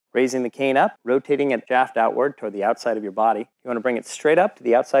Raising the cane up, rotating it shaft outward toward the outside of your body. You want to bring it straight up to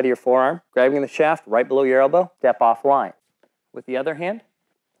the outside of your forearm, grabbing the shaft right below your elbow, step offline. With the other hand,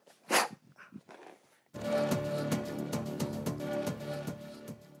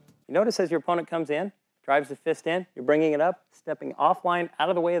 you notice as your opponent comes in, drives the fist in, you're bringing it up, stepping offline out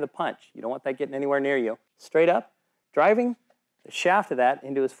of the way of the punch. You don't want that getting anywhere near you. Straight up, driving the shaft of that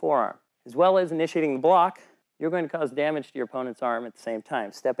into his forearm. As well as initiating the block, you're going to cause damage to your opponent's arm at the same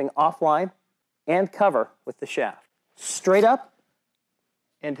time, stepping offline and cover with the shaft. Straight up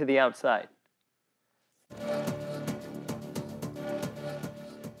and to the outside.